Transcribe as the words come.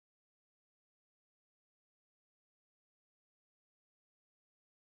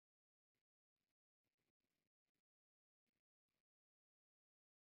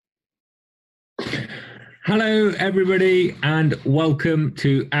Hello, everybody, and welcome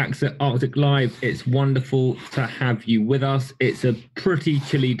to AXA Arctic Live. It's wonderful to have you with us. It's a pretty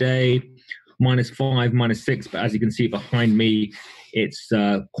chilly day, -5, -6, but as you can see behind me, it's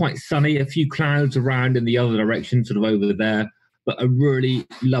quite sunny. A few clouds around in the other direction, sort of over there, but a really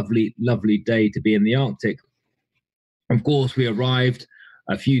lovely, lovely day to be in the Arctic. Of course, we arrived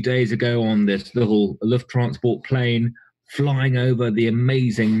a few days ago on this little Lufttransport plane flying over the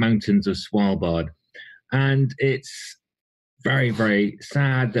amazing mountains of Svalbard. And it's very, very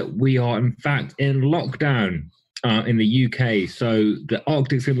sad that we are, in fact, in lockdown in the UK. So the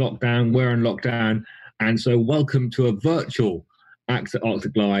Arctic's in lockdown, we're in lockdown. And so welcome to a virtual AXA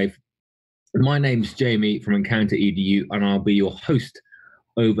Arctic Live. My name's Jamie from Encounter EDU, and I'll be your host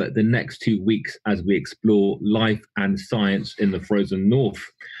over the next 2 weeks as we explore life and science in the frozen north.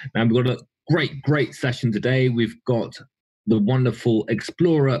 Now, we've got a great session today. We've got the wonderful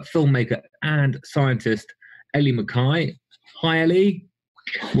explorer, filmmaker, and scientist, Ellie Mackay. Hi, Ellie.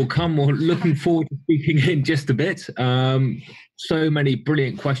 We're looking forward to speaking in just a bit. So many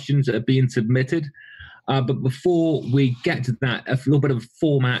brilliant questions that are being submitted. But before we get to that, a little bit of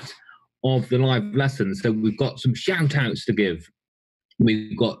format of the live lesson. So we've got some shout outs to give.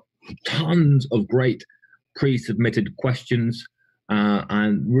 We've got tons of great pre-submitted questions,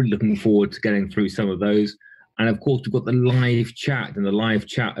 and really looking forward to getting through some of those. And of course, we've got the live chat and the live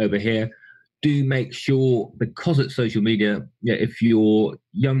chat over here. Do make sure, because it's social media, if you're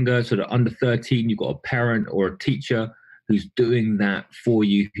younger, sort of under 13, you've got a parent or a teacher who's doing that for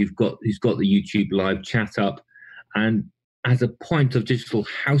you, who's got the YouTube live chat up. And as a point of digital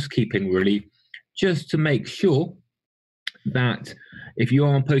housekeeping, really, just to make sure that if you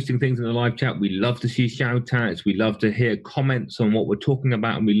are posting things in the live chat, we love to see shout outs, we love to hear comments on what we're talking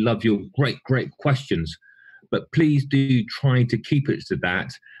about, and we love your great questions. But please do try to keep it to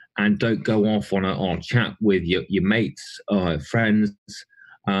that, and don't go off on a chat with your mates, friends,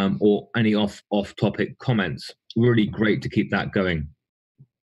 or any off-topic comments. Really great to keep that going.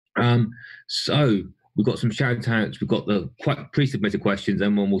 So we've got some shout-outs, we've got the pre-submitted questions,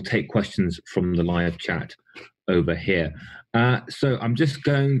 and then we'll take questions from the live chat over here. So I'm just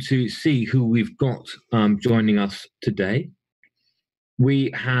going to see who we've got joining us today.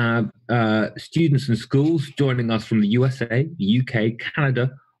 We have students and schools joining us from the USA, the UK,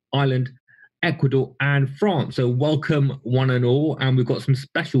 Canada, Ireland, Ecuador, and France. So welcome one and all. And we've got some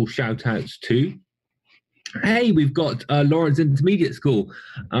special shout outs too. Hey, we've got Lawrence Intermediate School,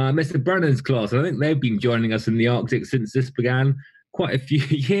 Mr. Brennan's class. I think they've been joining us in the Arctic since this began quite a few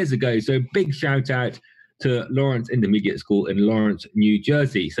years ago. So big shout out to Lawrence Intermediate School in Lawrence, New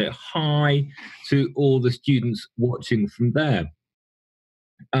Jersey. So hi to all the students watching from there.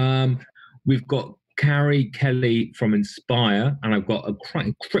 We've got Carrie Kelly from Inspire, and I've got a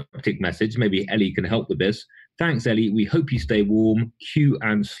cryptic message. Maybe Ellie can help with this. Thanks, Ellie. We hope you stay warm. Q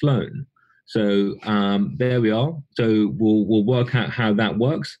and Sloan. So there we are. So we'll work out how that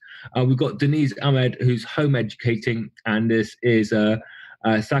works. We've got Denise Ahmed, who's home educating, and this is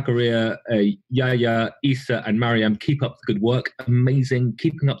Zakaria, Yaya, Issa, and Mariam. Keep up the good work. Amazing.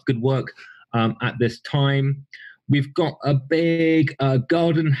 Keeping up the good work at this time. We've got a big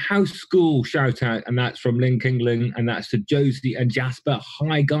Garden House School shout out, and that's from Lynn Kingling, and that's to Josie and Jasper.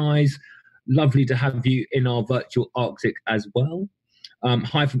 Hi, guys. Lovely to have you in our virtual Arctic as well.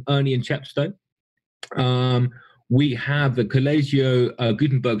 Hi from Ernie and Chepstow. We have the Colegio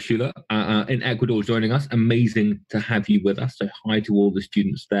Gutenberg Schule in Ecuador joining us. Amazing to have you with us. So hi to all the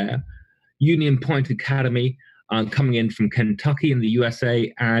students there. Union Point Academy coming in from Kentucky in the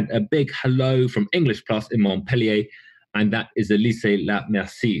USA, and a big hello from English Plus in Montpellier, and that is Elise La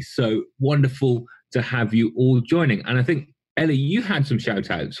Merci. So wonderful to have you all joining. And I think, Ellie, you had some shout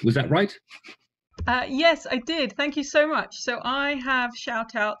outs. Was that right? Yes, I did. Thank you so much. So I have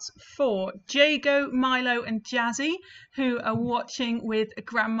shout outs for Jago, Milo, and Jazzy, who are watching with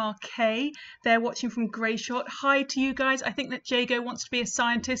Grandma Kay. They're watching from Greyshot. Hi to you guys. I think that Jago wants to be a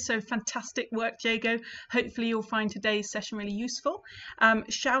scientist, so fantastic work, Jago. Hopefully you'll find today's session really useful.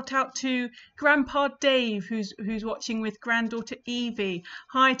 Shout out to Grandpa Dave, who's watching with granddaughter Evie.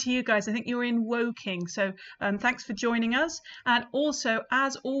 Hi to you guys. I think you're in Woking, so thanks for joining us. And also,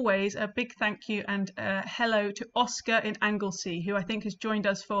 as always, a big thank you and hello to Oscar in Anglesey, who I think has joined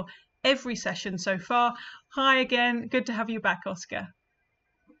us for every session so far. Hi again. Good to have you back, Oscar.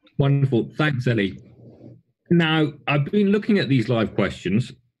 Wonderful. Thanks, Ellie. Now, I've been looking at these live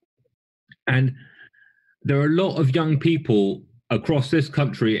questions, and there are a lot of young people across this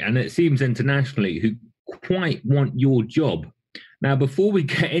country, and it seems internationally, who quite want your job. Now, before we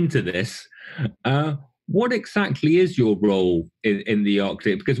get into this, what exactly is your role in the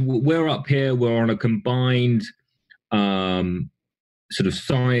Arctic? Because we're up here, we're on a combined sort of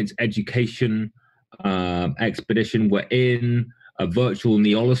science education expedition. We're in a virtual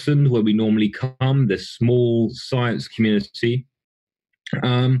Neolesund where we normally come, this small science community.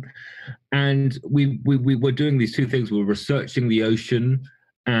 And we're doing these two things. We're researching the ocean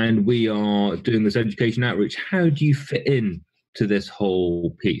and we are doing this education outreach. How do you fit in to this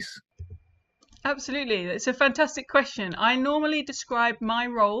whole piece? Absolutely. It's a fantastic question. I normally describe my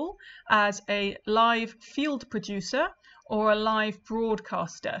role as a live field producer or a live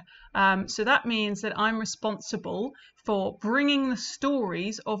broadcaster. So that means that I'm responsible for bringing the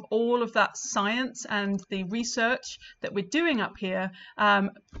stories of all of that science and the research that we're doing up here,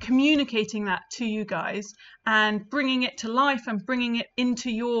 communicating that to you guys and bringing it to life and bringing it into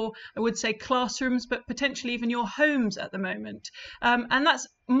your, I would say, classrooms, but potentially even your homes at the moment. And that's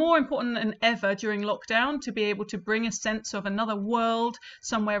more important than ever during lockdown, to be able to bring a sense of another world,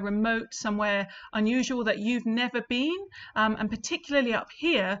 somewhere remote, somewhere unusual that you've never been, and particularly up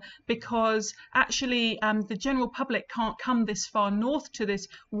here because actually the general public can't come this far north to this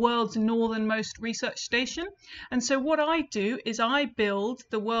world's northernmost research station. And so what I do is I build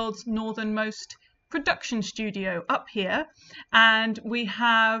the world's northernmost production studio up here, and we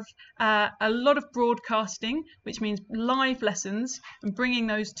have a lot of broadcasting, which means live lessons and bringing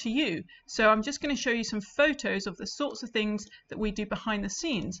those to you. So I'm just going to show you some photos of the sorts of things that we do behind the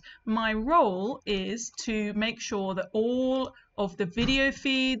scenes. My role is to make sure that all of the video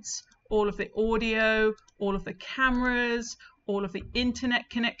feeds, all of the audio, all of the cameras, all of the internet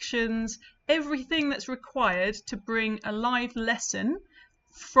connections, everything that's required to bring a live lesson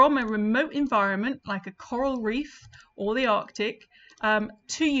from a remote environment like a coral reef or the Arctic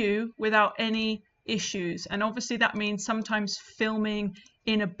to you without any issues. And obviously that means sometimes filming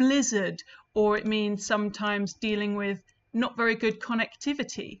in a blizzard, or it means sometimes dealing with not very good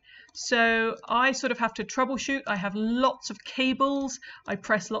connectivity. So I sort of have to troubleshoot. I have lots of cables, I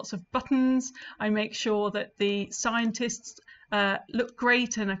press lots of buttons, I make sure that the scientists look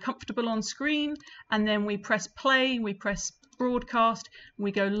great and are comfortable on screen, and then we press play, we press broadcast,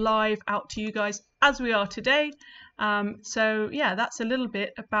 we go live out to you guys as we are today. So yeah, that's a little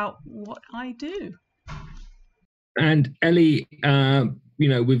bit about what I do. And Ellie,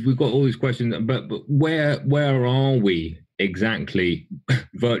 we've got all these questions, but where are we exactly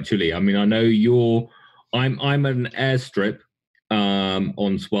virtually? I mean, I know I'm an airstrip on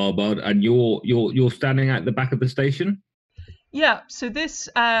Svalbard, and you're standing at the back of the station. Yeah, so this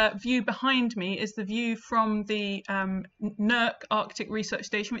view behind me is the view from the NERC Arctic Research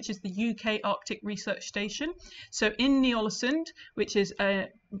Station, which is the UK Arctic Research Station. So in Neolesund, which is a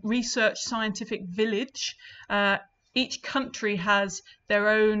research scientific village, each country has their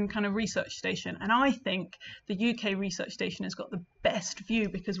own kind of research station. And I think the UK research station has got the best view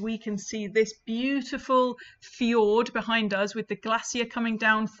because we can see this beautiful fjord behind us with the glacier coming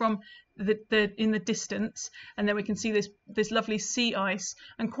down from in the distance, and then we can see this lovely sea ice,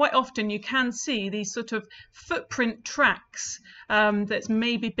 and quite often you can see these sort of footprint tracks that's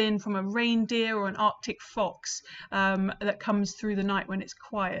maybe been from a reindeer or an Arctic fox that comes through the night when it's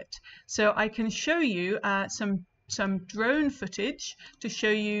quiet. So I can show you some drone footage to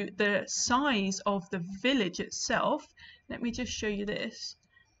show you the size of the village itself. Let me just show you this.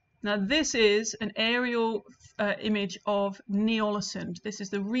 Now this is an aerial image of Neolesund. This is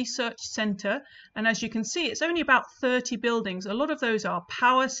the research centre, and as you can see it's only about 30 buildings. A lot of those are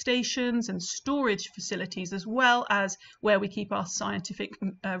power stations and storage facilities, as well as where we keep our scientific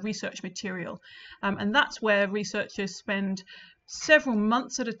research material, and that's where researchers spend several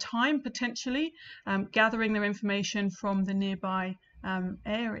months at a time potentially gathering their information from the nearby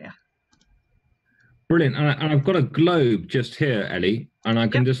area. Brilliant. And I've got a globe just here, Ellie, and I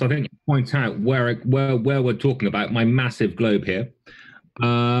can just, I think, point out where we're talking about, my massive globe here.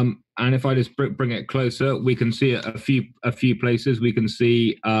 And if I just bring it closer, we can see a few places. We can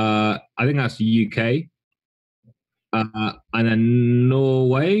see, I think that's the UK, and then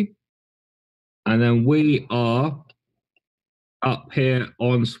Norway, and then we are up here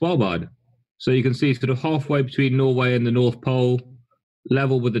on Svalbard. So you can see sort of halfway between Norway and the North Pole,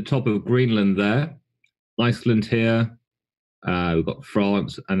 level with the top of Greenland there. Iceland here, we've got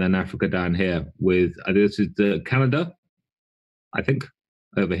France, and then Africa down here with, this is the Canada, I think,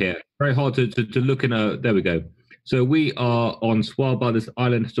 over here. Very hard to look in a, there we go. So we are on Svalbard, this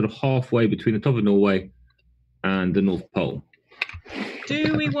island sort of halfway between the top of Norway and the North Pole.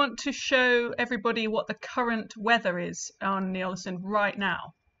 Do we want to show everybody what the current weather is on Neolesund right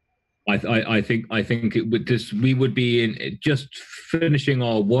now? I think it would just, we would be in just finishing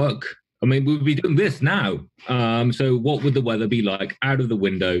our work I mean, we'd be doing this now. So what would the weather be like out of the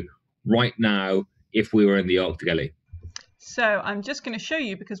window right now if we were in the Arctic, Ellie? So I'm just going to show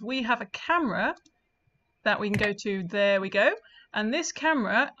you because we have a camera that we can go to. There we go. And this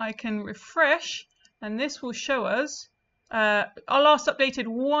camera, I can refresh, and this will show us. Our last updated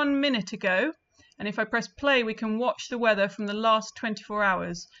 1 minute ago. And if I press play, we can watch the weather from the last 24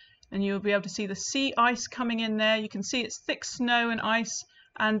 hours. And you'll be able to see the sea ice coming in there. You can see it's thick snow and ice.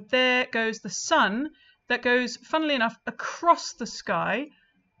 And there goes the sun that goes, funnily enough, across the sky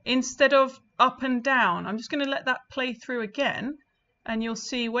instead of up and down. I'm just going to let that play through again. And you'll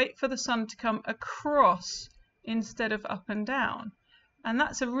see, wait for the sun to come across instead of up and down. And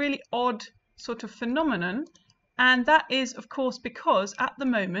that's a really odd sort of phenomenon. And that is, of course, because at the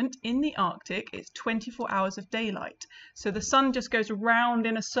moment in the Arctic, it's 24 hours of daylight. So the sun just goes around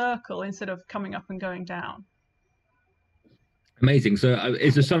in a circle instead of coming up and going down. Amazing. So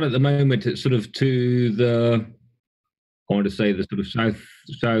is the sun at the moment, it's sort of to the, I want to say the sort of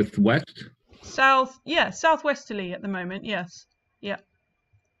southwest? Southwesterly at the moment, yes. Yeah.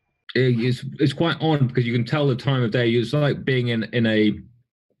 It's quite odd because you can tell the time of day. It's like being in a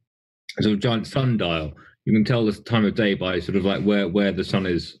sort of giant sundial. You can tell the time of day by sort of like where the sun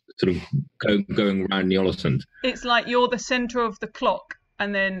is sort of going around Ny-Ålesund. It's like you're the center of the clock,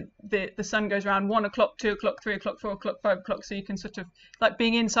 and then the sun goes around 1 o'clock, 2 o'clock, 3 o'clock, 4 o'clock, 5 o'clock. So you can sort of like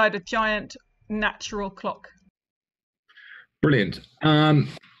being inside a giant natural clock. Brilliant. So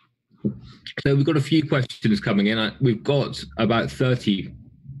we've got a few questions coming in. We've got about 30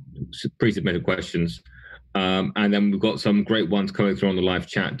 pre-submitted questions, and then we've got some great ones coming through on the live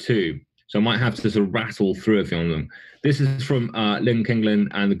chat too. So I might have to sort of rattle through a few of them. This is from Lynn Kingland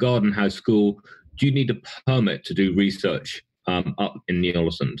and the Garden House School. Do you need a permit to do research up in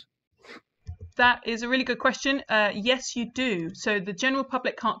Ny-Ålesund? That is a really good question. Yes, you do. So the general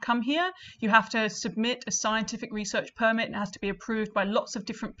public can't come here. You have to submit a scientific research permit. It has to be approved by lots of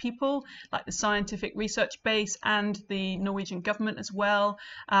different people, like the scientific research base and the Norwegian government as well.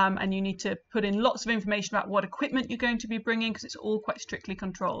 And you need to put in lots of information about what equipment you're going to be bringing because it's all quite strictly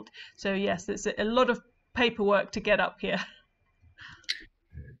controlled. So yes, there's a lot of paperwork to get up here.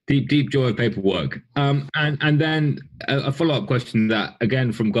 Deep joy of paperwork. And then a follow-up question that,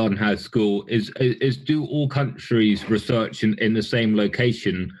 again, from Garden House School is do all countries research in the same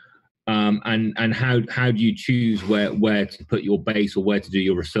location? And how do you choose where to put your base or where to do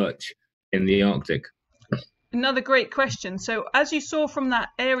your research in the Arctic? Another great question. So as you saw from that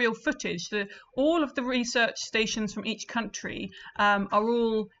aerial footage, all of the research stations from each country are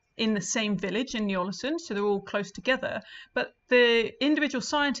all in the same village in Ny-Ålesund, so they're all close together. But the individual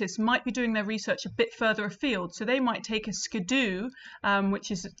scientists might be doing their research a bit further afield. So they might take a skidoo,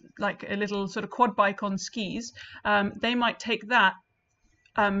 which is like a little sort of quad bike on skis. They might take that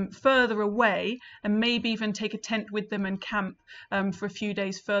further away and maybe even take a tent with them and camp for a few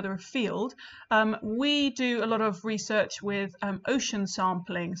days further afield. We do a lot of research with ocean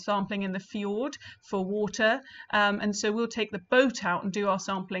sampling in the fjord for water, and so we'll take the boat out and do our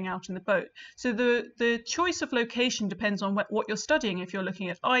sampling out in the boat. So the choice of location depends on what you're studying. If you're looking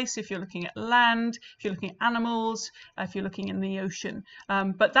at ice, if you're looking at land, if you're looking at animals, if you're looking in the ocean.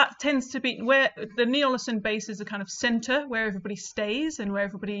 But that tends to be where the Ny-Ålesund base is a kind of center where everybody stays and where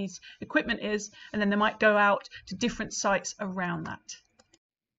everybody's equipment is, and then they might go out to different sites around that.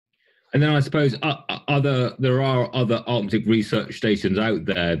 And then I suppose there are other Arctic research stations out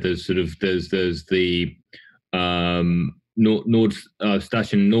there. There's the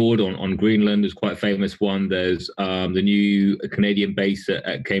Station Nord on Greenland is quite a famous one. There's the new Canadian base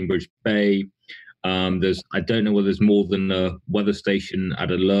at Cambridge Bay. I don't know whether there's more than a weather station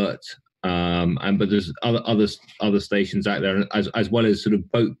at Alert. But there's other stations out there as well as sort of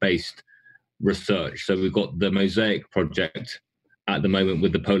boat-based research. So we've got the Mosaic project at the moment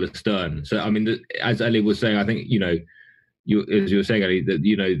with the Polar Stern. So I mean, as Ellie was saying, I think as you were saying, Ellie, that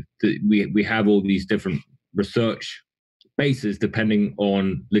we have all these different research bases depending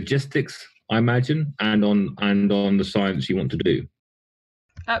on logistics, I imagine, and on the science you want to do.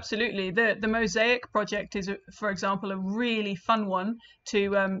 Absolutely. The Mosaic project is, for example, a really fun one to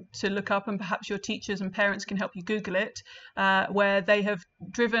look up, and perhaps your teachers and parents can help you Google it, where they have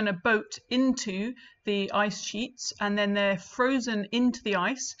driven a boat into the ice sheets and then they're frozen into the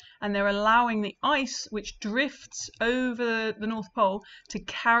ice, and they're allowing the ice, which drifts over the North Pole, to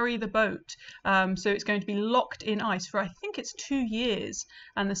carry the boat. So it's going to be locked in ice for, I think it's 2 years,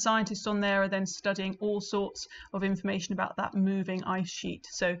 and the scientists on there are then studying all sorts of information about that moving ice sheet.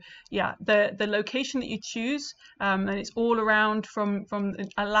 So yeah, the location that you choose, and it's all around from the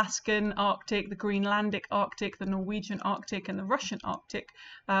Alaskan Arctic, the Greenlandic Arctic, the Norwegian Arctic and the Russian Arctic.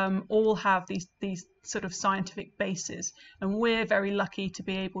 all have these sort of scientific bases, and we're very lucky to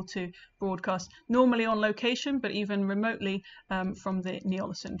be able to broadcast normally on location, but even remotely from the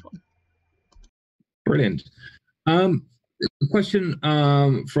Neolesund one. Brilliant. A question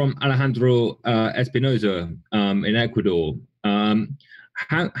from Alejandro Espinoza in Ecuador.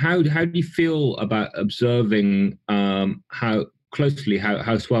 How do you feel about observing how closely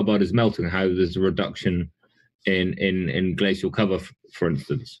how Svalbard is melting, how there's a reduction in glacial cover, for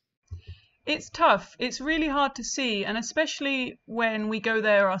instance? It's tough. It's really hard to see, and especially when we go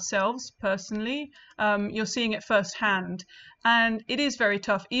there ourselves personally, you're seeing it firsthand. And it is very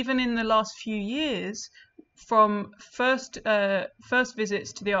tough. Even in the last few years, from first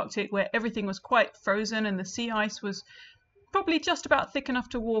visits to the Arctic, where everything was quite frozen and the sea ice was probably just about thick enough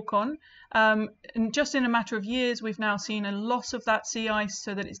to walk on. And just in a matter of years, we've now seen a loss of that sea ice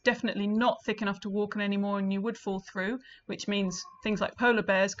so that it's definitely not thick enough to walk on anymore and you would fall through, which means things like polar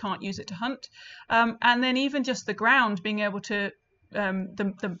bears can't use it to hunt. And then even just the ground being able to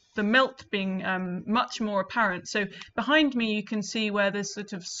the melt being much more apparent. So behind me you can see where there's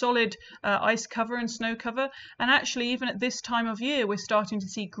sort of solid ice cover and snow cover, and actually even at this time of year we're starting to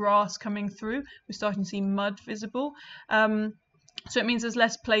see grass coming through, we're starting to see mud visible. So it means there's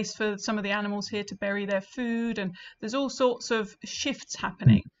less place for some of the animals here to bury their food, and there's all sorts of shifts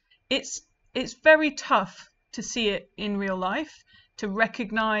happening. It's very tough to see it in real life, to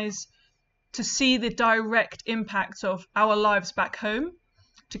recognize, to see the direct impacts of our lives back home,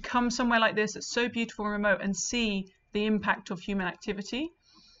 to come somewhere like this that's so beautiful and remote and see the impact of human activity.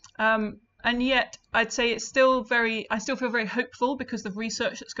 And yet I'd say it's still I still feel very hopeful, because the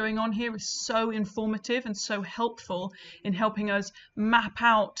research that's going on here is so informative and so helpful in helping us map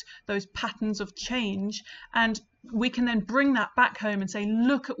out those patterns of change. And we can then bring that back home and say,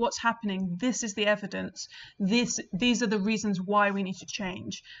 look at what's happening. This is the evidence. These are the reasons why we need to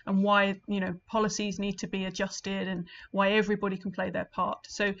change, and why, policies need to be adjusted, and why everybody can play their part.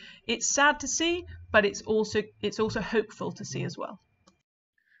 So it's sad to see, but it's also hopeful to see as well.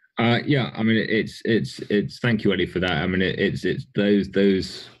 Yeah, I mean, it's thank you, Ellie, for that. I mean, it's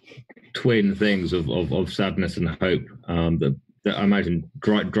those twin things of sadness and hope that I imagine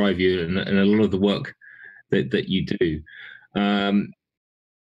drive you and a lot of the work that you do.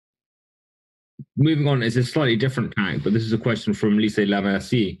 Moving on, it's a slightly different tack, but this is a question from Lycée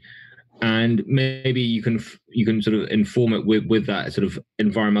Lamercie, and maybe you can sort of inform it with that sort of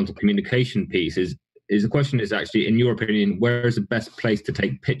environmental communication piece. The question is actually, in your opinion, where is the best place to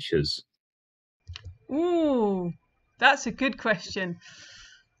take pictures? Ooh, that's a good question.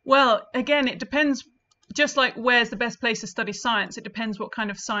 Well, again, it depends. Just like where's the best place to study science, it depends what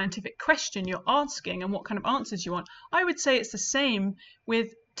kind of scientific question you're asking and what kind of answers you want. I would say it's the same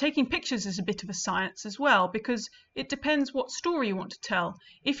with taking pictures as a bit of a science as well, because it depends what story you want to tell.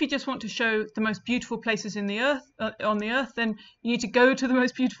 If you just want to show the most beautiful places in the earth, on the earth, then you need to go to the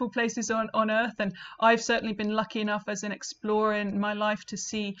most beautiful places on earth. And I've certainly been lucky enough as an explorer in my life to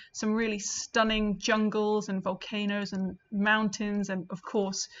see some really stunning jungles and volcanoes and mountains, and of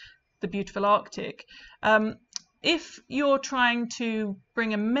course the beautiful Arctic. If you're trying to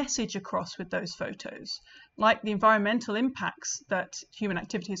bring a message across with those photos, like the environmental impacts that human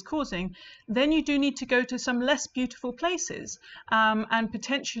activity is causing, then you do need to go to some less beautiful places and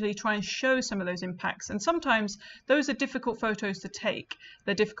potentially try and show some of those impacts. And sometimes those are difficult photos to take.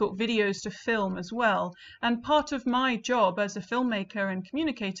 They're difficult videos to film as well. And part of my job as a filmmaker and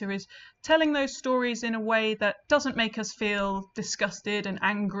communicator is telling those stories in a way that doesn't make us feel disgusted and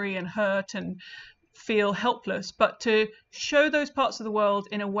angry and hurt and feel helpless, but to show those parts of the world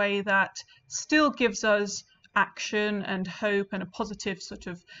in a way that still gives us action and hope and a positive sort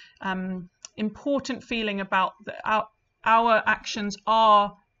of important feeling about our actions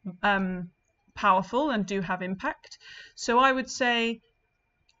are powerful and do have impact. So I would say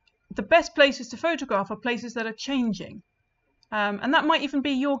the best places to photograph are places that are changing. And that might even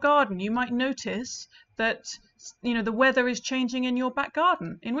be your garden. You might notice that the weather is changing in your back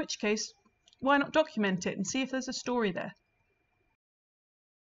garden, in which case why not document it and see if there's a story there?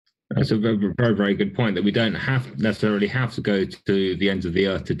 That's a very, very, very good point, that we don't necessarily have to go to the ends of the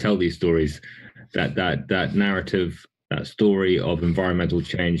earth to tell these stories. That narrative, that story of environmental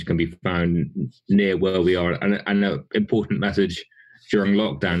change can be found near where we are. And an important message during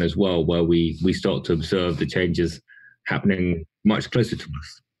lockdown as well, where we start to observe the changes happening much closer to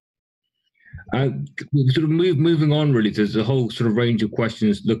us. Sort of moving on, really, there's a whole sort of range of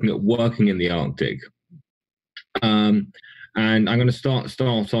questions looking at working in the Arctic. And I'm going to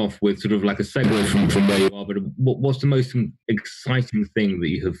start off with sort of like a segue from where you are, but what's the most exciting thing that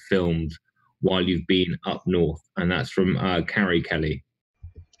you have filmed while you've been up north? And that's from Carrie Kelly.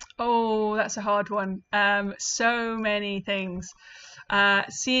 Oh, that's a hard one. So many things.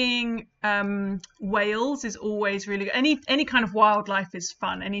 Seeing whales is always really good. Any kind of wildlife is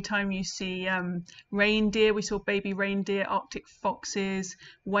fun. Anytime you see reindeer, we saw baby reindeer, Arctic foxes,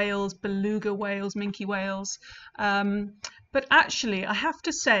 whales, beluga whales, minke whales. But actually, I have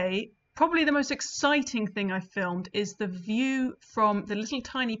to say, probably the most exciting thing I filmed is the view from the little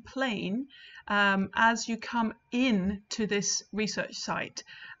tiny plane as you come in to this research site,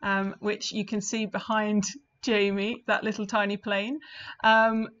 which you can see behind Jamie, that little tiny plane.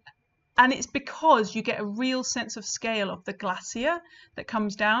 And it's because you get a real sense of scale of the glacier that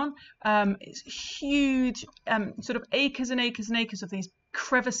comes down. It's huge, sort of acres and acres and acres of these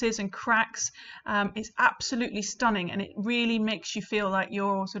crevices and cracks. It's absolutely stunning, and it really makes you feel like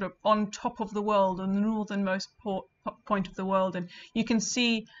you're sort of on top of the world, on the northernmost point of the world, and you can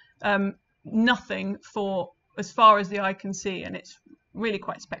see nothing for as far as the eye can see, and it's really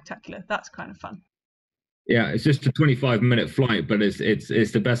quite spectacular. That's kind of fun. Yeah, it's just a 25-minute flight, but it's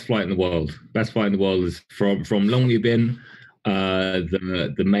the best flight in the world. Best flight in the world is from Longyearbyen,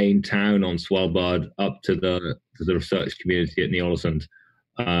 the main town on Svalbard, up to the research community at Ny-Ålesund.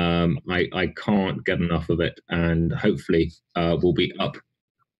 I can't get enough of it, and hopefully we'll be up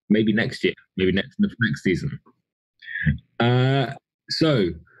maybe next year, maybe next season. So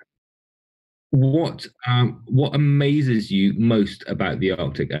what amazes you most about the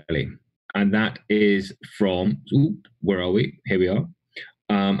Arctic, Ellie? And that is from, where are we? Here we are.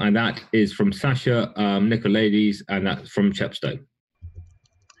 And that is from Sasha Nicolaides, and that's from Chepstow.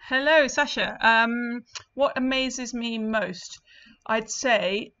 Hello, Sasha. What amazes me most? I'd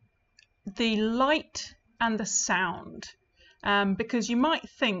say the light and the sound, because you might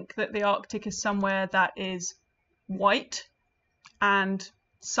think that the Arctic is somewhere that is white and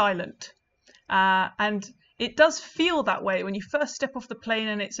silent. And it does feel that way when you first step off the plane,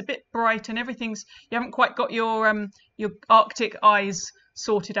 and it's a bit bright and you haven't quite got your Arctic eyes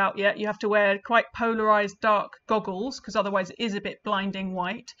sorted out yet. You have to wear quite polarized dark goggles, because otherwise it is a bit blinding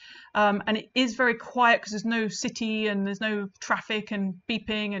white. And it is very quiet because there's no city and there's no traffic and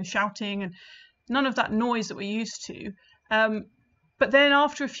beeping and shouting and none of that noise that we're used to. But then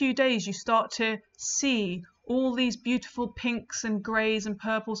after a few days, you start to see all these beautiful pinks and greys and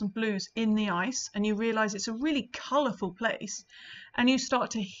purples and blues in the ice, and you realize it's a really colorful place, and you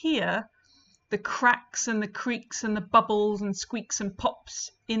start to hear the cracks and the creaks and the bubbles and squeaks and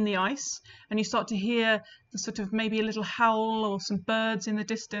pops in the ice, and you start to hear the sort of maybe a little howl or some birds in the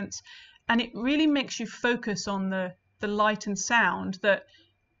distance, and it really makes you focus on the light and sound that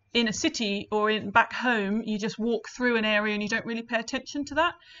in a city or back home you just walk through an area and you don't really pay attention to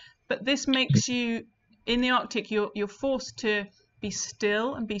that. But this makes you, in the Arctic, you're forced to be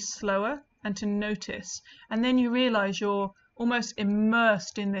still and be slower and to notice, and then you realize you're almost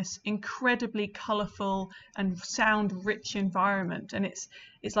immersed in this incredibly colorful and sound rich environment, and it's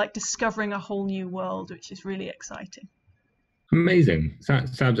like discovering a whole new world, which is really exciting. Amazing.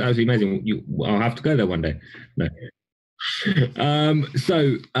 Sounds absolutely amazing. I'll have to go there one day. No.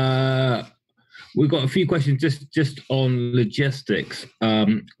 So we've got a few questions just on logistics.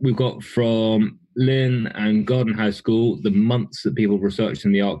 We've got from Lynn and Garden House School, the months that people researched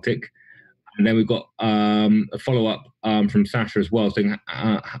in the Arctic. And then we've got a follow-up from Sasha as well, saying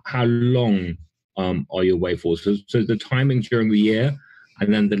how long are you away for? So the timing during the year,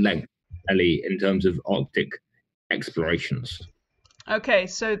 and then the length, Ellie, in terms of Arctic explorations. Okay,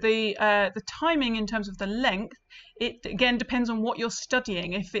 so the timing in terms of the length, it again depends on what you're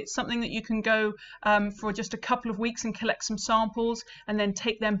studying. If it's something that you can go for just a couple of weeks and collect some samples and then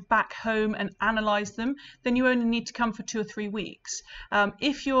take them back home and analyze them, then you only need to come for 2 or 3 weeks.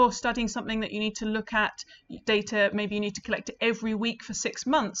 If you're studying something that you need to look at data, maybe you need to collect it every week for 6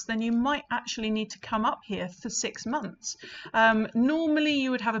 months, then you might actually need to come up here for 6 months. Normally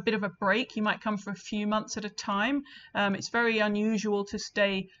you would have a bit of a break. You might come for a few months at a time. It's very unusual to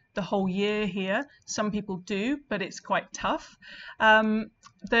stay the whole year here. Some people do, but it's quite tough.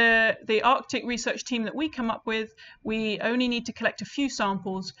 The Arctic research team that we come up with, we only need to collect a few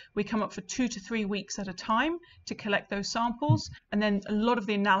samples. We come up for 2 to 3 weeks at a time to collect those samples, and then a lot of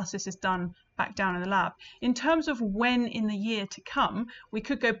the analysis is done back down in the lab. In terms of when in the year to come, we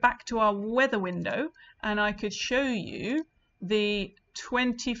could go back to our weather window, and I could show you the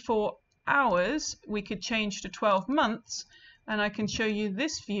 24 hours. We could change to 12 months, and I can show you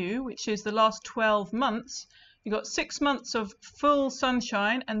this view, which is the last 12 months. You've got 6 months of full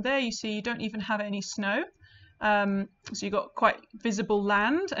sunshine, and there you see you don't even have any snow. So you've got quite visible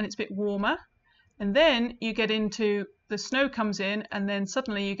land, and it's a bit warmer. And then you get into, the snow comes in, and then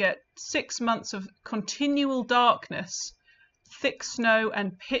suddenly you get 6 months of continual darkness thick snow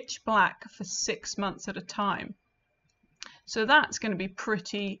and pitch black for 6 months at a time. So that's going to be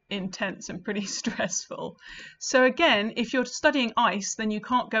pretty intense and pretty stressful. So again, if you're studying ice, then you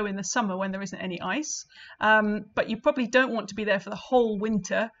can't go in the summer when there isn't any ice. But you probably don't want to be there for the whole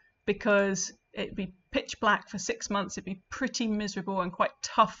winter, because it'd be pitch black for 6 months. It'd be pretty miserable and quite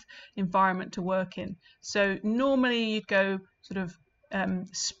tough environment to work in. So normally you'd go sort of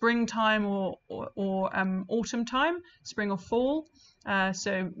springtime or autumn time, spring or fall.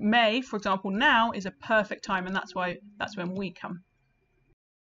 So May, for example, now is a perfect time, and that's when we come.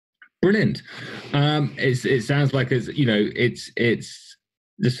 Brilliant. It sounds like it's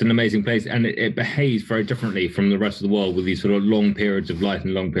just an amazing place, and it behaves very differently from the rest of the world with these sort of long periods of light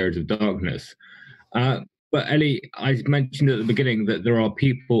and long periods of darkness. But Ellie, I mentioned at the beginning that there are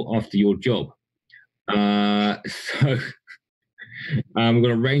people after your job. So we've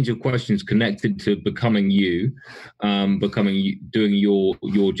got a range of questions connected to becoming you, doing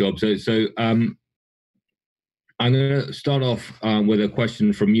your job. So I'm going to start off with a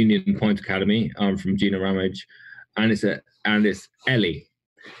question from Union Point Academy, from Gina Ramage, and it's Ellie.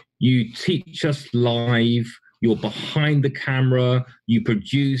 You teach us live. You're behind the camera. You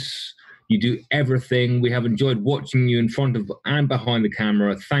produce. You do everything. We have enjoyed watching you in front of and behind the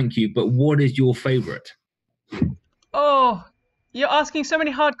camera. Thank you. But what is your favorite? Oh, you're asking so many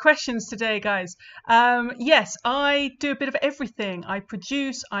hard questions today, guys. Yes, I do a bit of everything. I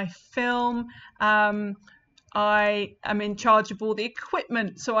produce, I film, I am in charge of all the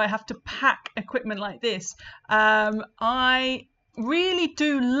equipment, so I have to pack equipment like this. I really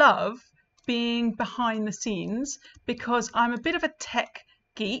do love being behind the scenes, because I'm a bit of a tech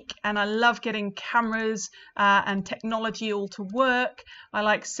geek and I love getting cameras and technology all to work. I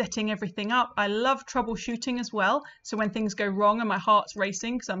like setting everything up. I love troubleshooting as well, so when things go wrong and my heart's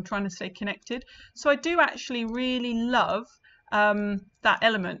racing because I'm trying to stay connected. So I do actually really love that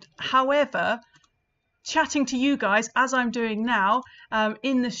element. However, chatting to you guys as I'm doing now,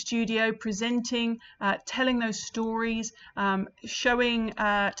 in the studio, presenting, telling those stories, telling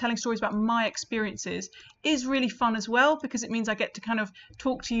stories about my experiences is really fun as well, because it means I get to kind of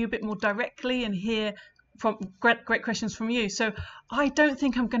talk to you a bit more directly and hear from great questions from you. So I don't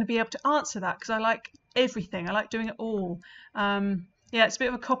think I'm going to be able to answer that, because I like everything. I like doing it all. Yeah, it's a bit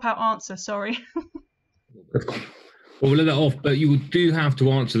of a cop-out answer, sorry. Well, we'll let that off, but you do have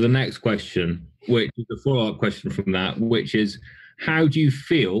to answer the next question, which is a follow-up question from that, which is, how do you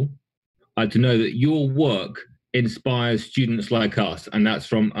feel to know that your work inspires students like us? And that's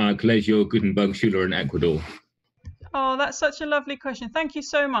from Colegio Gutenberg Schüler in Ecuador. Oh, that's such a lovely question. Thank you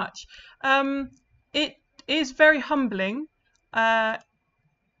so much. It is very humbling. I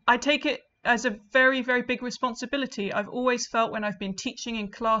take it as a very, very big responsibility. I've always felt when I've been teaching in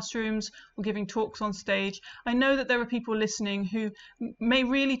classrooms or giving talks on stage, I know that there are people listening who may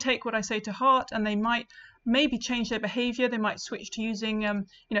really take what I say to heart, and they might maybe change their behavior. They might switch to using,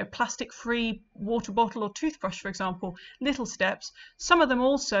 plastic-free water bottle or toothbrush, for example, little steps. Some of them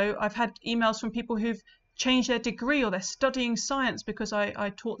also, I've had emails from people who've change their degree, or they're studying science because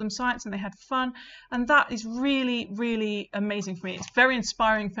I taught them science and they had fun, and that is really, really amazing for me. It's very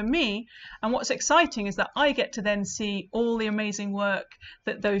inspiring for me, and what's exciting is that I get to then see all the amazing work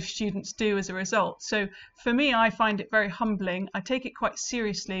that those students do as a result. So for me, I find it very humbling. I take it quite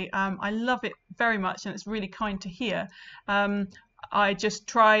seriously. I love it very much, and it's really kind to hear. I just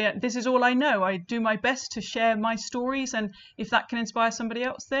try, this is all I know. I do my best to share my stories, and if that can inspire somebody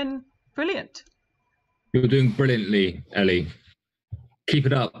else, then brilliant. You're doing brilliantly, Ellie. Keep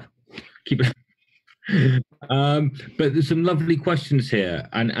it up. Keep it. But there's some lovely questions here,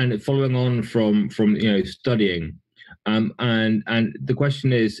 and following on from studying, and the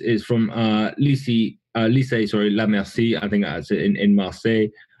question is from Lycée Lamercie, I think that's in Marseille,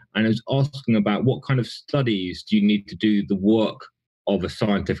 and it was asking about what kind of studies do you need to do the work of a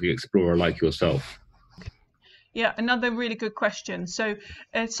scientific explorer like yourself? Yeah, another really good question. So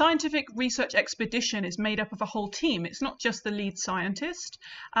a scientific research expedition is made up of a whole team. It's not just the lead scientist.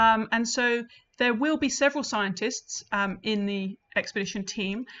 And so there will be several scientists in the expedition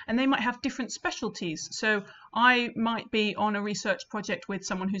team, and they might have different specialties. So I might be on a research project with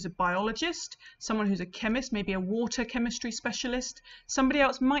someone who's a biologist, someone who's a chemist, maybe a water chemistry specialist. Somebody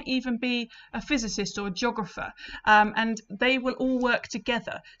else might even be a physicist or a geographer, and they will all work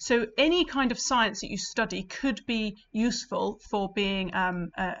together. So any kind of science that you study could be useful for being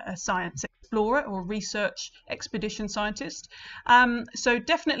a science explorer or research expedition scientist. So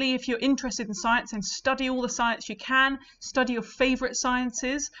definitely, if you're interested in science, then study all the science you can. Study your favorite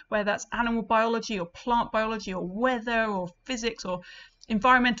sciences, whether that's animal biology or plant biology or weather or physics or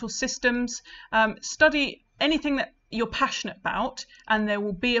environmental systems. Study anything that you're passionate about, and there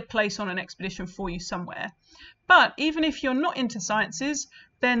will be a place on an expedition for you somewhere. But even if you're not into sciences,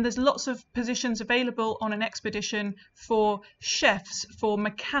 then there's lots of positions available on an expedition for chefs, for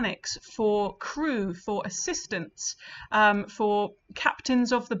mechanics, for crew, for assistants, for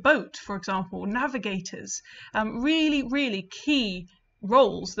captains of the boat, for example, navigators. Really, really key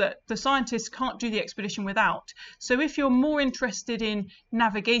roles that the scientists can't do the expedition without. So if you're more interested in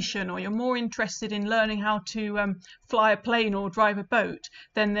navigation, or you're more interested in learning how to fly a plane or drive a boat,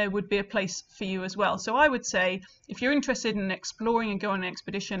 then there would be a place for you as well. So I would say, if you're interested in exploring and go on an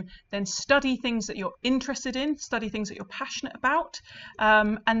expedition, then study things that you're interested in, study things that you're passionate about,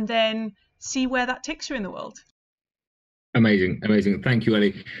 and then see where that takes you in the world. Amazing. Thank you,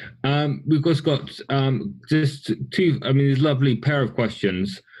 Ellie. We've just got just two, this lovely pair of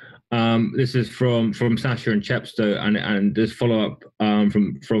questions. This is from Sasha and Chepstow, and this follow up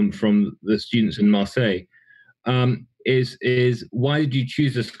from the students in Marseille. Is why did you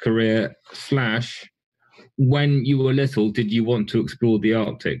choose this career? / when you were little, did you want to explore the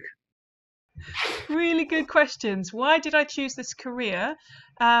Arctic? Really good questions. Why did I choose this career?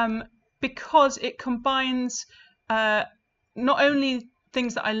 Because it combines not only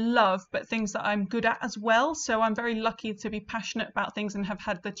things that I love, but things that I'm good at as well. So I'm very lucky to be passionate about things and have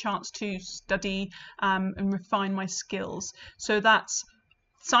had the chance to study and refine my skills. So that's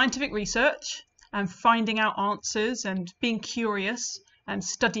scientific research and finding out answers and being curious and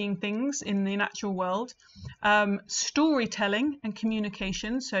studying things in the natural world, storytelling and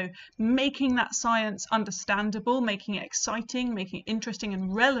communication, so making that science understandable, making it exciting, making it interesting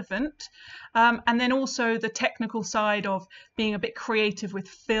and relevant, and then also the technical side of being a bit creative with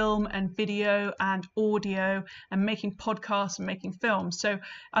film and video and audio and making podcasts and making films. So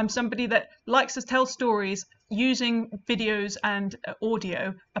I'm somebody that likes to tell stories using videos and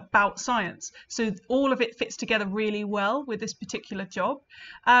audio about science. So all of it fits together really well with this particular job.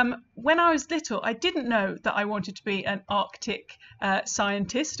 When I was little, I didn't know that I wanted to be an Arctic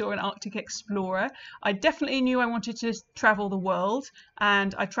scientist or an Arctic explorer. I definitely knew I wanted to travel the world,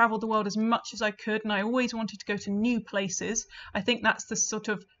 and I traveled the world as much as I could, and I always wanted to go to new places. I think that's the sort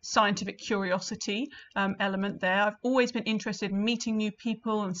of scientific curiosity element there. I've always been interested in meeting new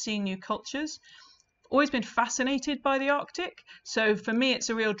people and seeing new cultures. Always been fascinated by the Arctic. So for me, it's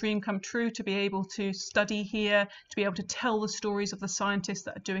a real dream come true to be able to study here, to be able to tell the stories of the scientists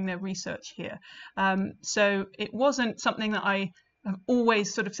that are doing their research here. So it wasn't something that I have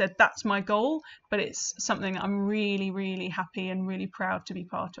always sort of said, that's my goal, but it's something that I'm really, really happy and really proud to be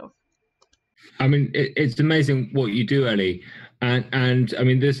part of. I mean, it's amazing what you do, Ellie. And I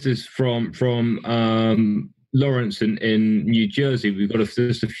mean, this is from Lawrence in New Jersey. We've got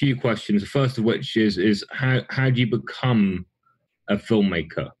just a few questions. The first of which is how do you become a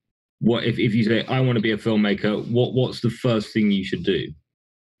filmmaker? What if you say I want to be a filmmaker? What's the first thing you should do?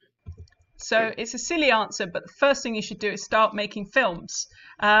 So it's a silly answer, but the first thing you should do is start making films.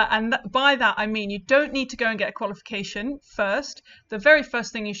 And by that, I mean, you don't need to go and get a qualification first. The very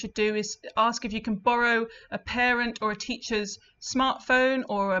first thing you should do is ask if you can borrow a parent or a teacher's smartphone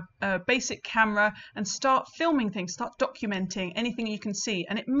or a basic camera and start filming things, start documenting anything you can see.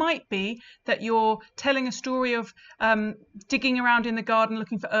 And it might be that you're telling a story of digging around in the garden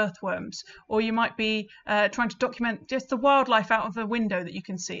looking for earthworms, or you might be trying to document just the wildlife out of the window that you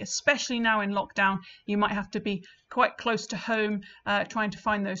can see. Especially now in lockdown, you might have to be quite close to home trying to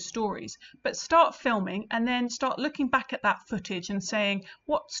find those stories. But start filming and then start looking back at that footage and saying,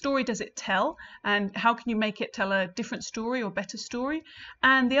 what story does it tell, and how can you make it tell a different story or better story?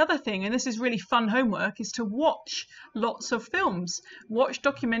 And the other thing, and this is really fun homework, is to watch lots of films, watch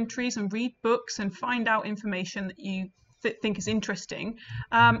documentaries and read books and find out information that you think is interesting,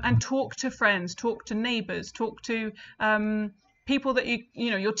 and talk to friends, talk to neighbors, talk to people that you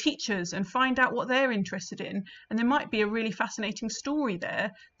know, your teachers, and find out what they're interested in. And there might be a really fascinating story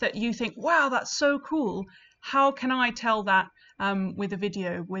there that you think, wow, that's so cool. How can I tell that with a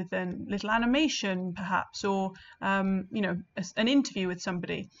video, with a little animation perhaps, or you know, an interview with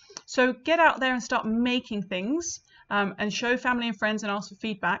somebody? So get out there and start making things, and show family and friends and ask for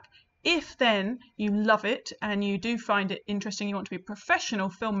feedback. If then you love it and you do find it interesting, you want to be a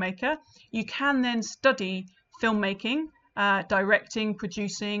professional filmmaker, you can then study filmmaking, directing,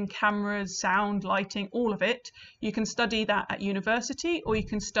 producing, cameras, sound, lighting, all of it. You can study that at university, or you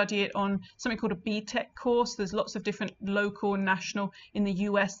can study it on something called a BTEC course. There's lots of different local and national. In the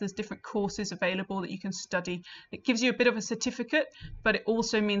US, there's different courses available that you can study. It gives you a bit of a certificate, but it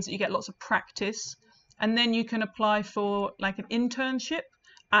also means that you get lots of practice. And then you can apply for like an internship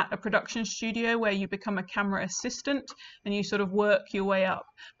at a production studio where you become a camera assistant and you sort of work your way up.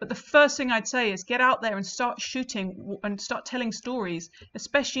 But the first thing I'd say is get out there and start shooting and start telling stories,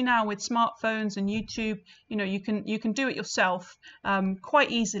 especially now with smartphones and YouTube. You know, you can do it yourself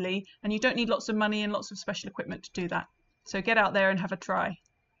quite easily, and you don't need lots of money and lots of special equipment to do that. So get out there and have a try.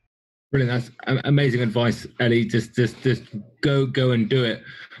 Brilliant. That's amazing advice, Ellie. Just go and do it.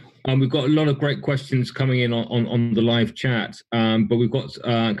 We've got a lot of great questions coming in on the live chat, but we've got.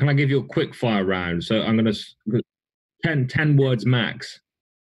 Can I give you a quick fire round? So I'm going to 10 words max.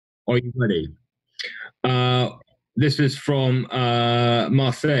 Are you ready? This is from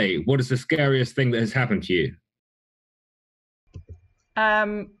Marseille. What is the scariest thing that has happened to you?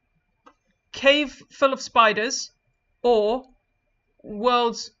 Cave full of spiders, or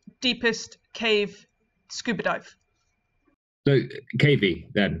world's deepest cave scuba dive. So cavey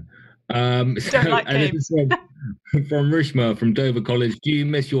then. Don't like caves. From Rishma from Dover College. Do you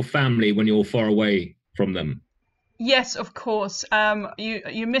miss your family when you're far away from them? Yes, of course.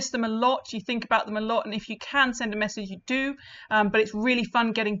 You miss them a lot. You think about them a lot, and if you can send a message, you do. But it's really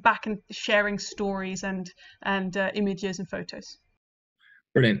fun getting back and sharing stories and images and photos.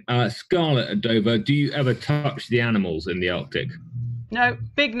 Brilliant. Scarlett at Dover, do you ever touch the animals in the Arctic? No,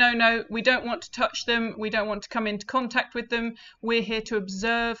 big no. We don't want to touch them. We don't want to come into contact with them. We're here to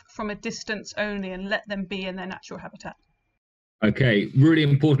observe from a distance only and let them be in their natural habitat. Okay, really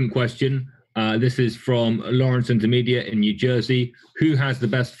important question. This is from Lawrence Intermediate in New Jersey. Who has the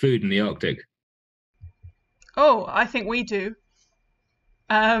best food in the Arctic? Oh, I think we do.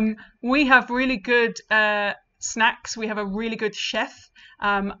 We have really good snacks. We have a really good chef.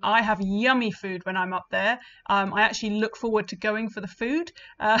 I have yummy food when I'm up there. I actually look forward to going for the food.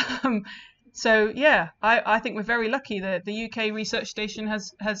 So yeah, I think we're very lucky that the UK research station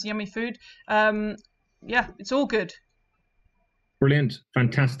has yummy food. Yeah, it's all good. Brilliant,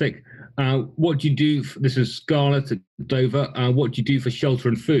 fantastic. What do you do? This is Scarlett at Dover. What do you do for shelter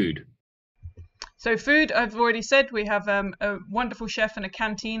and food? So food, I've already said, we have a wonderful chef and a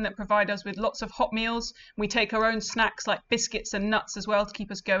canteen that provide us with lots of hot meals. We take our own snacks like biscuits and nuts as well to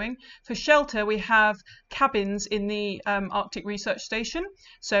keep us going. For shelter, we have cabins in the Arctic Research Station.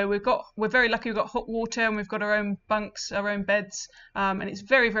 So we're very lucky. We've got hot water and we've got our own bunks, our own beds, and it's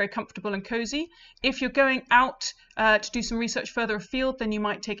very, very comfortable and cozy. If you're going out to do some research further afield, then you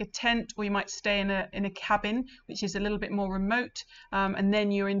might take a tent or you might stay in a cabin, which is a little bit more remote, and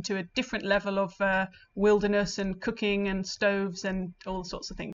then you're into a different level of wilderness and cooking and stoves and all sorts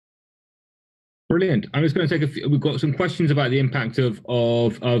of things. Brilliant. I'm just going to take a few. We've got some questions about the impact of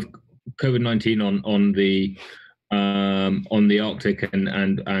COVID-19 on the Arctic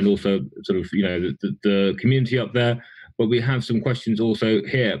and also sort of the community up there. But we have some questions also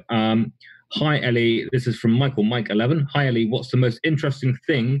here. Hi Ellie, this is from Mike 11. Hi Ellie, what's the most interesting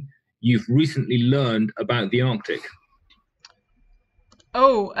thing you've recently learned about the Arctic?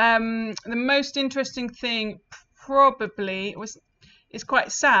 Oh, the most interesting thing probably it's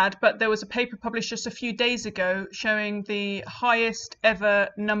quite sad, but there was a paper published just a few days ago showing the highest ever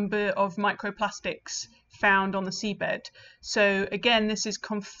number of microplastics found on the seabed. So again, this is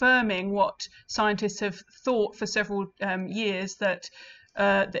confirming what scientists have thought for several years, that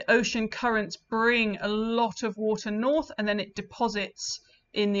the ocean currents bring a lot of water north and then it deposits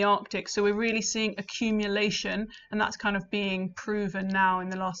in the Arctic. So we're really seeing accumulation, and that's kind of being proven now in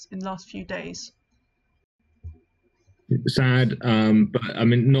the last few days. Sad, but I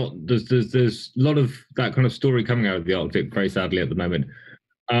mean, there's a lot of that kind of story coming out of the Arctic, very sadly, at the moment.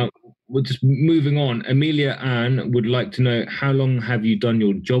 We're just moving on. Amelia Ann would like to know, how long have you done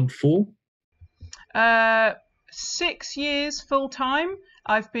your job for? 6 years full time.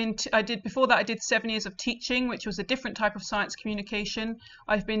 Before that I did 7 years of teaching, which was a different type of science communication.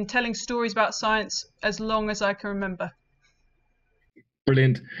 I've been telling stories about science as long as I can remember.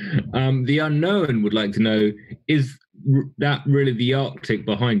 Brilliant. The unknown would like to know, is that really the Arctic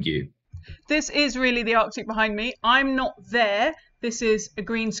behind you? This is really the Arctic behind me. I'm not there. This is a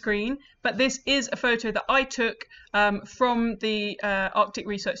green screen, but this is a photo that I took from the Arctic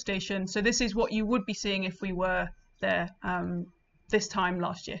Research Station. So this is what you would be seeing if we were there this time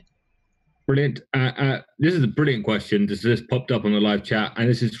last year. Brilliant. This is a brilliant question. This just popped up on the live chat, and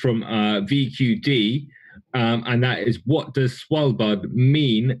this is from VQD, and that is, what does Svalbard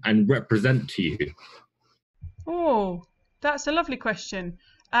mean and represent to you? Oh, that's a lovely question.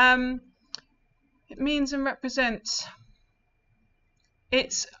 It means and represents...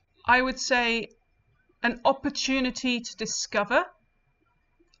 It's, I would say, an opportunity to discover.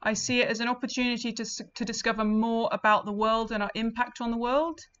 I see it as an opportunity to discover more about the world and our impact on the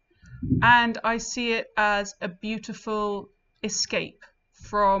world. And I see it as a beautiful escape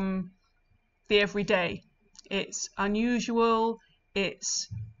from the everyday. It's unusual. It's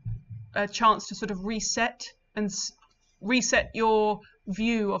a chance to sort of reset your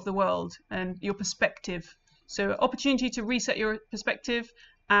view of the world and your perspective. So opportunity to reset your perspective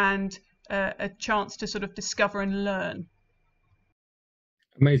and a chance to sort of discover and learn.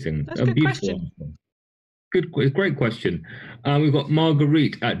 Amazing. That's a good question. Great question. We've got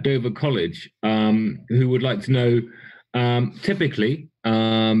Marguerite at Dover College, who would like to know, typically,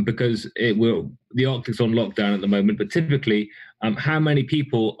 because the Arctic's on lockdown at the moment, but typically, how many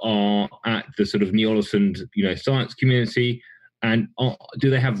people are at the sort of Ny-Ålesund, science community, and do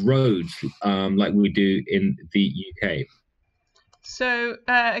they have roads like we do in the UK? So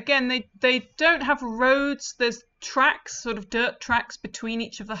again, they don't have roads. There's tracks, sort of dirt tracks between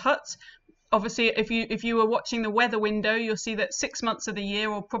each of the huts. Obviously, if you were watching the weather window, you'll see that 6 months of the year,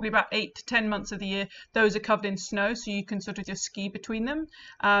 or probably about 8 to 10 months of the year, those are covered in snow, so you can sort of just ski between them.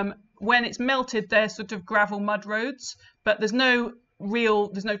 When it's melted, they're sort of gravel mud roads, but there's no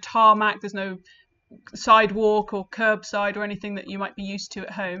tarmac, there's no sidewalk or curbside or anything that you might be used to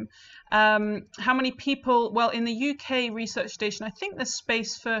at home. How many people? Well, in the UK research station, I think there's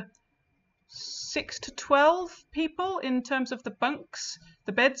space for 6 to 12 people in terms of the bunks,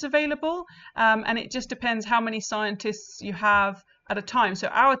 the beds available, and it just depends how many scientists you have at a time. So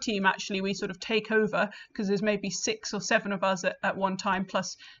our team, actually, we sort of take over because there's maybe 6 or 7 of us at one time,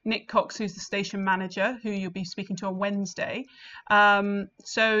 plus Nick Cox, who's the station manager, who you'll be speaking to on Wednesday.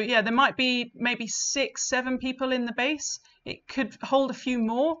 So yeah, there might be maybe 6, 7 people in the base. It could hold a few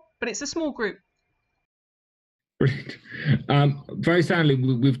more, but it's a small group. Brilliant. Very sadly,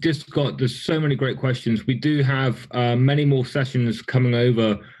 there's so many great questions. We do have many more sessions coming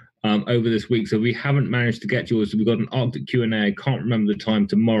over this week, so we haven't managed to get yours. So we've got an Arctic Q&A. I can't remember the time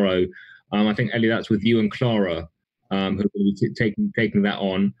tomorrow. I think, Ellie, that's with you and Clara, who are going to be taking that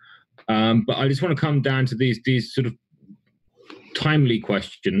on. But I just want to come down to these sort of timely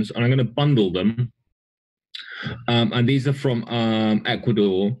questions, and I'm going to bundle them. And these are from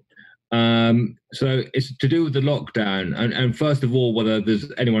Ecuador. So it's to do with the lockdown, and first of all, whether there's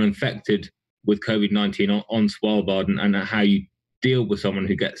anyone infected with COVID-19 on Svalbard, and how you deal with someone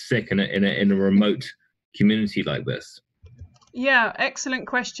who gets sick in a remote community like this. Yeah, excellent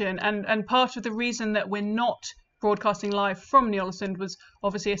question. And part of the reason that we're not broadcasting live from Ny-Ålesund was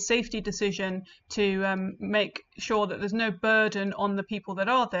obviously a safety decision to make sure that there's no burden on the people that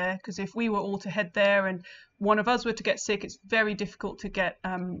are there, because if we were all to head there and one of us were to get sick, it's very difficult to get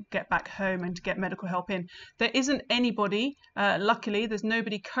back home and to get medical help in. There isn't anybody, luckily, there's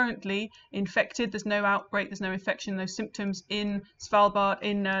nobody currently infected. There's no outbreak, there's no infection, no symptoms in Svalbard,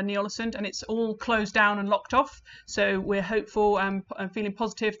 in Ny-Ålesund, and it's all closed down and locked off. So we're hopeful and feeling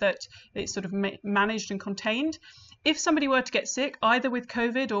positive that it's sort of managed and contained. If somebody were to get sick, either with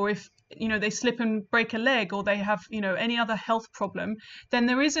COVID or if they slip and break a leg, or they have any other health problem, then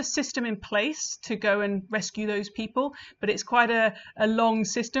there is a system in place to go and rescue those people. But it's quite a long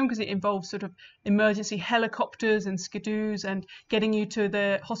system, because it involves sort of emergency helicopters and skidoos and getting you to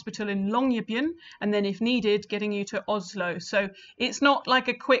the hospital in Longyearbyen, and then if needed, getting you to Oslo. So it's not like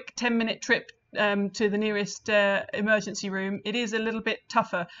a quick 10-minute trip to the nearest emergency room. It is a little bit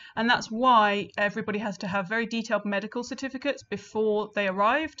tougher, and that's why everybody has to have very detailed medical certificates before they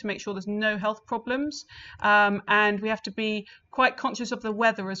arrive to make sure there's no health problems, and we have to be quite conscious of the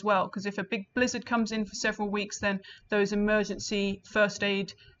weather as well, because if a big blizzard comes in for several weeks, then those emergency first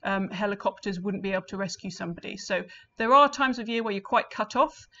aid helicopters wouldn't be able to rescue somebody. So there are times of year where you're quite cut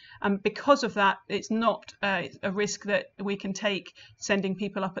off, and because of that, it's not a risk that we can take sending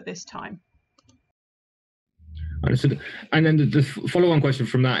people up at this time. Understood. And then the follow-on question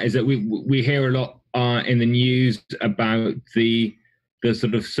from that is that we hear a lot in the news about the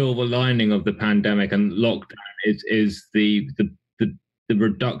sort of silver lining of the pandemic and lockdown is the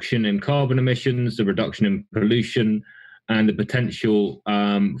reduction in carbon emissions, the reduction in pollution, and the potential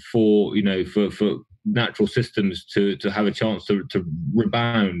for natural systems to have a chance to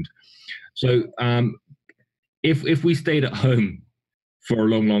rebound. So if we stayed at home for a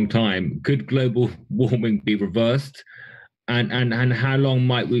long time, could global warming be reversed, and how long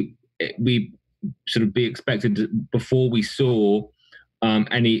might we sort of be expected before we saw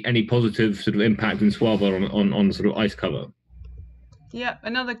any positive sort of impact in Svalbard on the sort of ice cover? Yeah,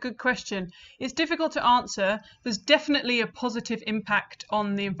 another good question. It's difficult to answer. There's definitely a positive impact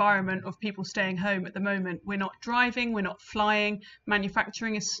on the environment of people staying home at the moment. We're not driving, we're not flying,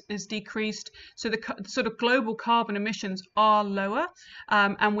 manufacturing is decreased. So the sort of global carbon emissions are lower,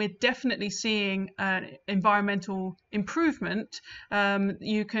 and we're definitely seeing environmental improvement.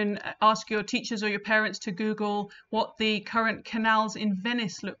 You can ask your teachers or your parents to Google what the current canals in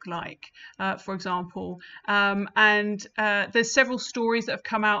Venice look like, for example. And there's several stories that have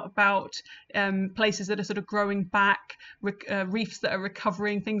come out about places that are sort of growing back, reefs that are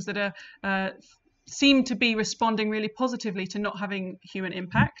recovering, things that are seem to be responding really positively to not having human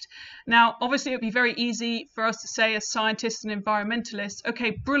impact. Now, obviously, it would be very easy for us to say as scientists and environmentalists,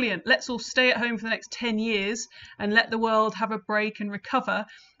 okay, brilliant, let's all stay at home for the next 10 years and let the world have a break and recover.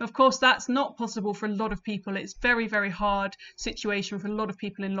 Of course, that's not possible for a lot of people. It's very, very hard situation for a lot of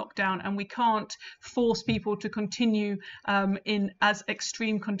people in lockdown, and we can't force people to continue in as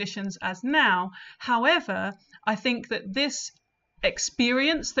extreme conditions as now. However, I think that this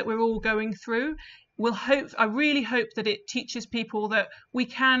experience that we're all going through I really hope that it teaches people that we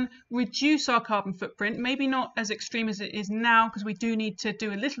can reduce our carbon footprint, maybe not as extreme as it is now, because we do need to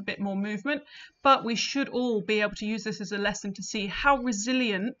do a little bit more movement, but we should all be able to use this as a lesson to see how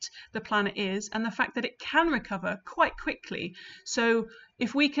resilient the planet is and the fact that it can recover quite quickly. So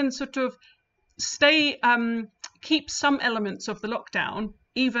if we can sort of keep some elements of the lockdown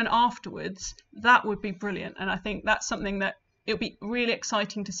even afterwards, that would be brilliant. And I think that's something that it'll be really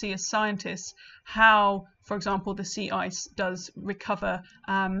exciting to see as scientists how, for example, the sea ice does recover,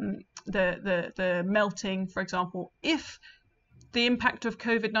 the melting, for example, if the impact of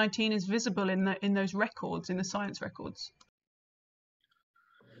COVID-19 is visible in those records, in the science records.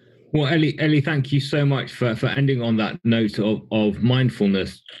 Well, Ellie, thank you so much for ending on that note of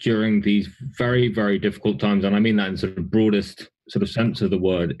mindfulness during these very, very difficult times. And I mean that in sort of broadest sort of sense of the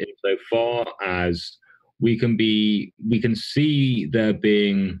word, insofar as we can see there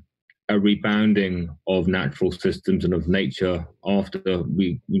being a rebounding of natural systems and of nature after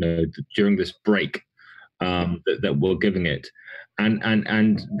during this break that we're giving it,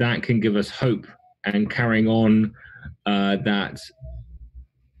 and that can give us hope and carrying on that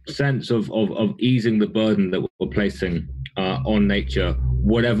sense of easing the burden that we're placing on nature,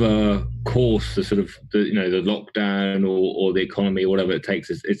 whatever course the the lockdown or the economy or whatever it takes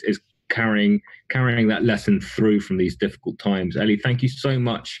is carrying that lesson through from these difficult times. Ellie, thank you so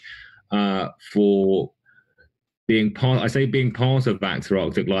much for being part of AXA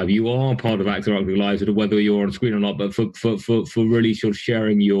Arctic Live. You are part of AXA Arctic Live, sort of whether you're on screen or not, but for really sort of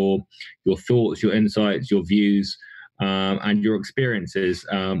sharing your thoughts, your insights, your views, and your experiences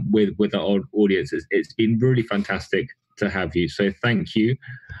with our audience. It's been really fantastic to have you. So thank you.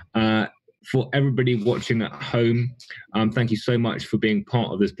 For everybody watching at home, thank you so much for being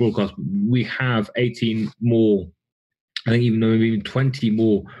part of this broadcast. We have 18 more, I think even 20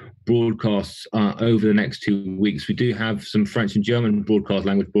 more broadcasts over the next 2 weeks. We do have some French and German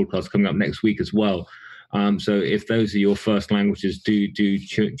language broadcasts coming up next week as well. So if those are your first languages, do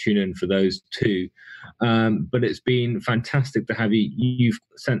tune in for those too. But it's been fantastic to have you. You've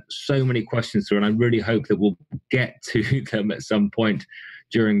sent so many questions through, and I really hope that we'll get to them at some point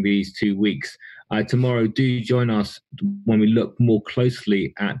during these 2 weeks. Tomorrow, do join us when we look more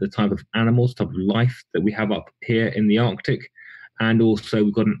closely at the type of animals, type of life that we have up here in the Arctic. And also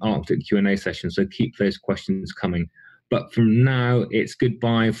we've got an Arctic Q&A session, so keep those questions coming. But from now, it's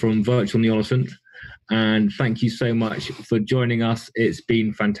goodbye from Virtual Neolescent. And thank you so much for joining us. It's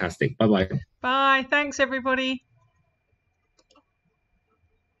been fantastic. Bye-bye. Bye. Thanks, everybody.